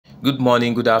Good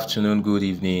morning, good afternoon, good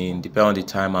evening, depending on the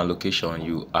time and location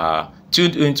you are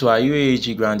tuned into our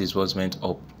UAG Grand Disbursement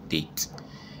update.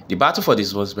 The battle for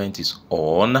disbursement is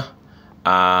on,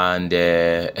 and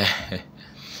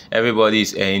everybody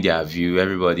is airing their view.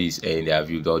 Everybody is airing their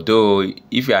view. Although,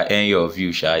 if you are airing your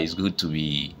view, it's good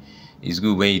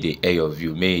when you air your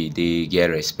view. May they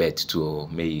get respect too,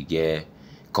 may you get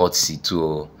courtesy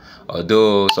too.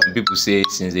 Although some people say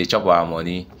since they chop our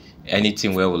money,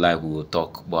 anything we like we will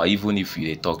talk. But even if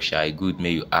you talk good,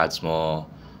 may you add more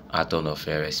add-on of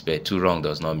respect. Too wrong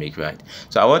does not make right.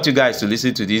 So I want you guys to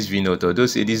listen to this video. Although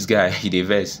say this guy he dey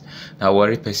vex, now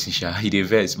worry person he dey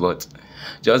vex, but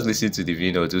just listen to the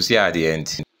video to see at the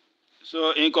end.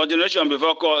 So in continuation,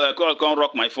 before call come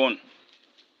rock my phone,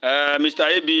 Mr.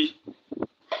 AB,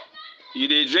 you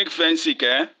dey drink fancy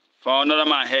for another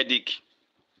man headache.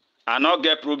 I not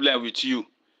get problem with you.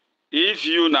 If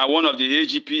you now one of the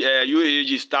AGP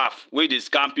UAG staff where they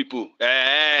scam people,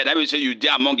 that will say you dey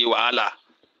among the wahala.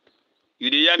 You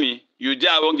dey hear me? You dey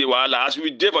among the wahala. As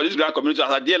we dey for this grand community,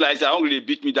 as I dey like I hungry, they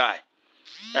beat me die.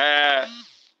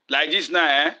 Like this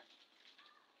now,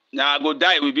 now I go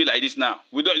die. We be like this now.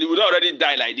 We don't already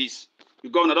die like this.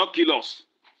 Because they don't kill us.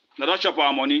 They don't chop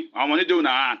our money. Our money do in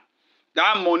our hand.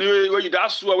 That money where you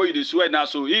that swear where you swear now.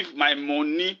 So if my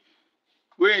money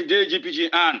where in the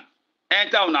GPG hand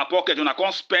enter on our pocket, on a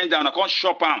can't spend on a can't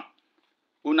shop am,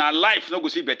 on our life no go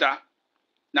see better.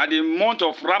 Now the month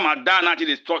of Ramadan until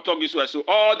they talk this way. So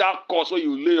all that cost where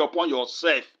you lay upon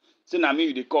yourself, say na me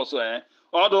you the cost,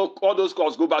 all those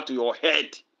costs go back to your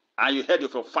head and your head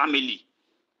of your family.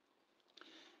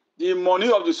 The money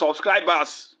of the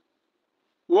subscribers,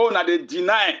 now they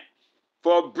deny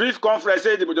for brief conference,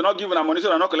 say they do not give them money, so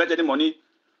they not collect any money.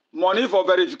 Money for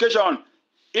verification.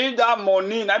 If that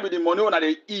money now be the money when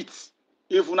they eat,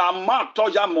 if una man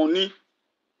touch that money,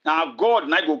 now God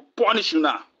now go punish you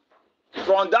now.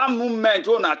 From that moment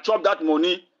when I chop that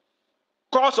money,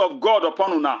 curse of God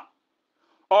upon una,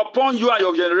 upon you and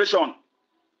your generation,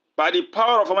 by the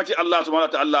power of Almighty Allah subhanahu wa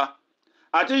ta'ala.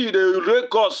 I think you the lay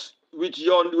curse with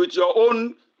your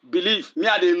own belief. Me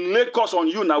I the lay curse on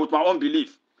you now with my own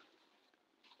belief.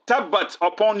 Theobarth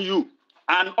upon you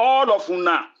and all of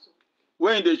una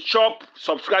when they chop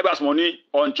subscribers money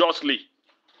unjustly.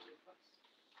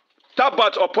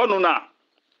 Theobarth upon una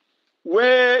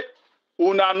where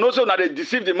una know so that they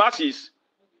deceive the masses,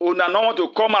 una not want to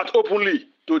come out openly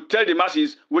to tell the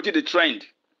masses what is the trend.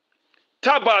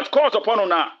 Theobarth calls upon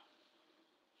una.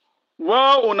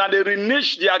 Well, una they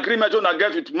renege the agreement una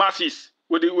get with masses,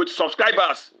 with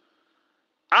subscribers.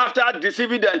 After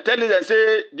deceiving them, telling them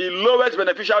say the lowest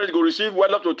beneficiary will receive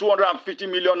well up to 250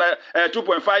 million,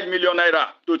 2.5 million naira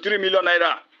to 3 million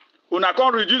naira. Una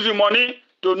can't reduce the money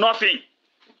to nothing.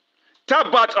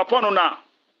 Theobarth upon una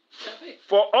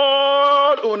for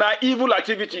all una evil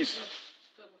activities.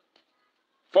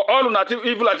 For all una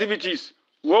evil activities,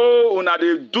 whoa, una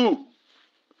they do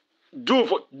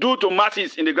to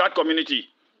masses in the grand community.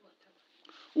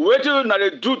 What una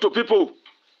they do to people,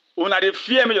 una they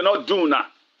fear me, you not do now.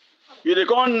 You they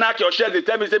can't knock your chest, they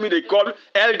tell me they call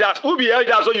elders. Who be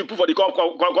elders when you put for the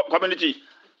community?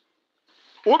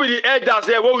 Who be the elders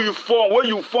there where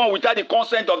you form without the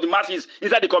consent of the masses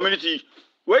inside the community?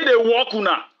 Where they walk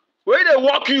una? Where they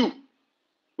walk you?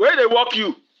 Where they walk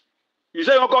you? You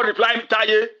say you can't reply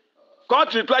Taye.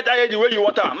 Can't reply Taye the way you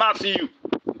want to. Man, see you.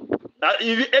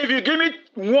 If you give me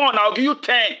 1, I'll give you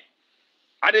 10.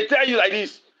 And they tell you like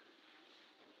this.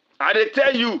 And they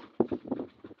tell you.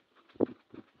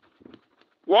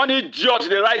 One idiot,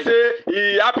 they like say,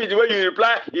 he happy the way you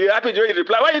reply, he happy the way you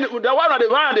reply. Why the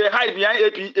one they hide behind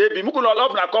AP. Muku no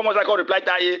love na come I go reply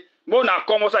Taye. Mo na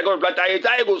come I go reply Taye.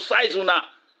 Taye go size una.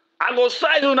 I go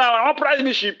size una. I don't price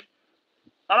me ship.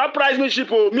 I don't price me ship.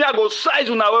 Oh, me I go size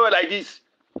una like this.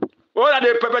 Why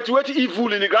they perpetuate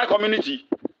evil in the grand community?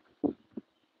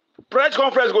 Press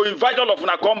conference go invite all of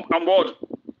una come on board.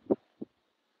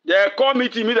 They call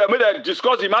meeting me, they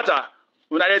discuss the matter.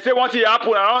 When they say what thing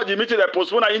happen, the meeting they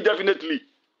postpone indefinitely.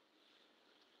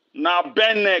 Now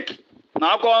bend neck.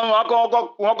 Now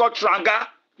go tranga.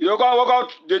 You go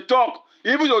they talk.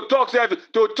 Even you talk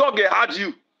to talk they hard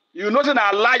you. You know say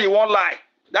na lie you won't lie.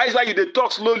 That is why you they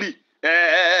talk slowly.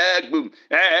 Boom.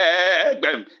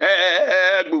 Boom.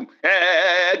 Boom.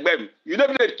 Boom. You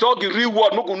never they talk the real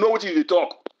word. No know what you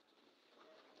talk.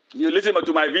 You listen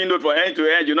to my video for end to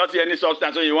end. You not see any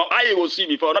substance. So you want I will see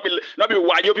before. Not be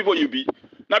wayo people you be.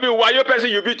 Not be wayo person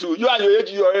you be too. You and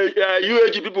your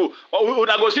UAG people. Or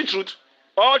go see truth.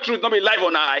 All truth not be live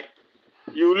on eye.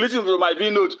 You listen to my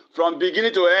video from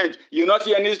beginning to end. You not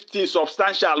see anything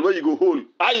substantial where you go hold.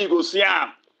 How you go see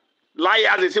am?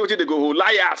 Liars, they say what they go hold.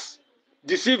 Liars.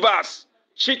 deceivers,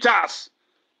 cheaters.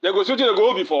 They go something they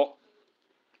go before.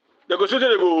 They go something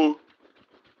they go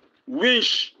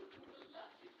winch.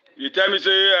 You tell me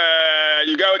say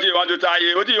you get what you want to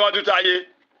tie. What do you want to tie?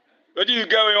 What do you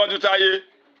get when you want to tie?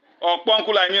 Or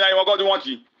punku like me, like you want want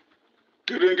you.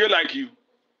 To like you.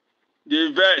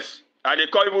 The verse. And they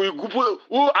call people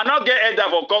who are not get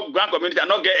elders for grand community, are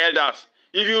not get elders.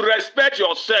 If you respect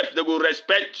yourself, they will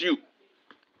respect you.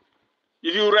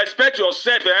 If you respect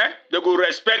yourself, they will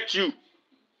respect you.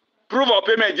 Proof of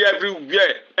payment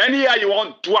everywhere. Anyhow you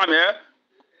want to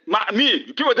me,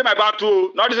 people take my back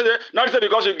too. Not say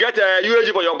because you get a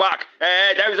UAG for your back.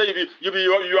 That say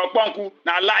you are punku.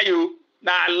 Now lie you.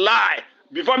 Now lie.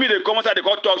 Before me they come outside they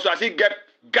call talk, so I see get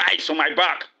guys on my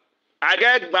back. I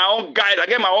get my own guys, I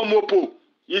get my own mopo.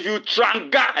 If you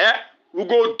tranga, we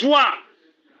go down.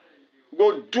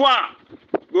 Go down.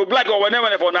 Go black or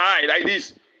whenever for night like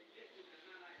this.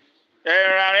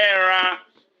 Era.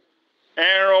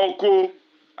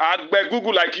 I beg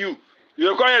Google like you.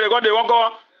 You go here, they won't go.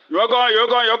 You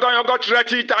go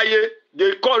threaten taye.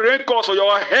 They call rain calls on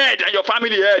your head and your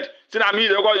family head. See that me,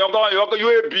 you go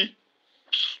UAB.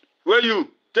 Where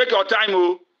you take your time,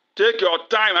 oh. Take your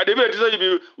time. I didn't say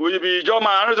you be German.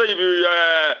 I don't say you be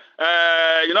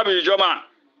you not be German.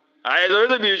 I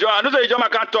don't be German. I don't say German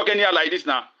can't talk anyhow like this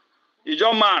now. The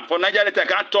German for Nigeria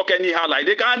can't talk anyhow like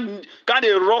they can't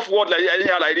a rough word like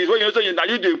anyhow like this. When you say now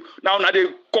they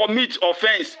commit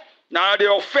offense. Now they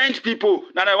offend people.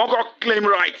 Now they won't claim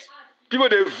rights. People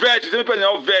they vex. The same person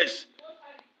not vex.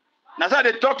 That's how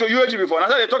they talk to UAG before.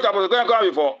 That's how they talk about the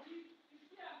before.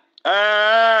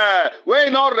 When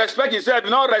you not respect yourself, you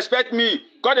not respect me.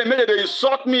 God they made it, they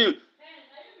insult me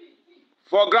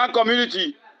for grand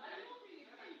community.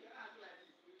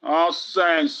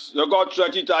 Nonsense. You got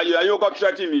threatened you got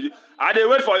threatened me. I they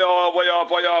wait for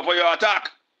your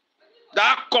attack.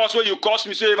 That cost where you cost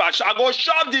me, say if I go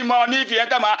chop the money if you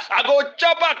enter my I go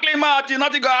chop a claim out,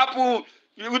 nothing gonna happen.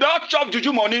 Without chop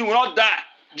juju money, we will not die.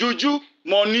 Juju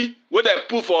money where they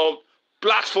put for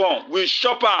platform, we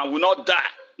chop and will not die.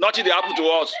 Nothing they happen to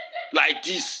us like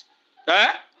this.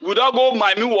 We don't go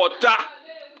my me water,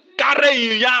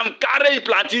 carry yam, carry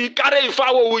plantain, carry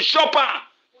fowl, we chop and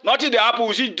nothing they happen.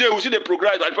 We see the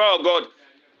progress by the power of God.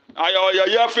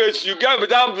 And your face, you get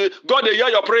without God, they hear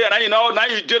your prayer, and now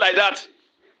you do like that.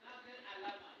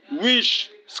 Wish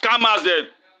scammers them.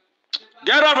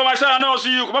 Get out from my side, I don't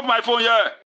see you. Come up my phone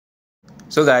here.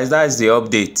 So guys, that's the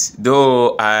update.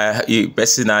 Though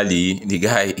personally, the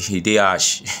guy he did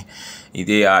harsh,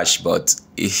 but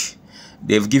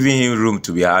they've given him room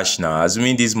to be harsh now.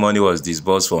 Assuming this money was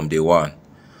disbursed from day one,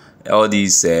 all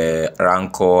this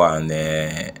rancor and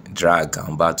drag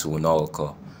and battle will not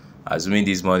occur. Assuming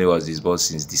this money was disbursed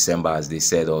since December, as they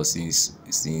said, or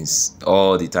since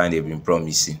all the time they've been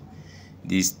promising,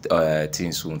 these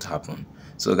things won't happen.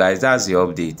 So guys, that's the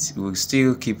update. We'll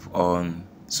still keep on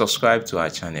subscribe to our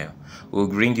channel. We'll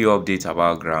bring you updates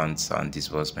about grants and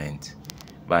disbursement.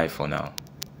 Bye for now.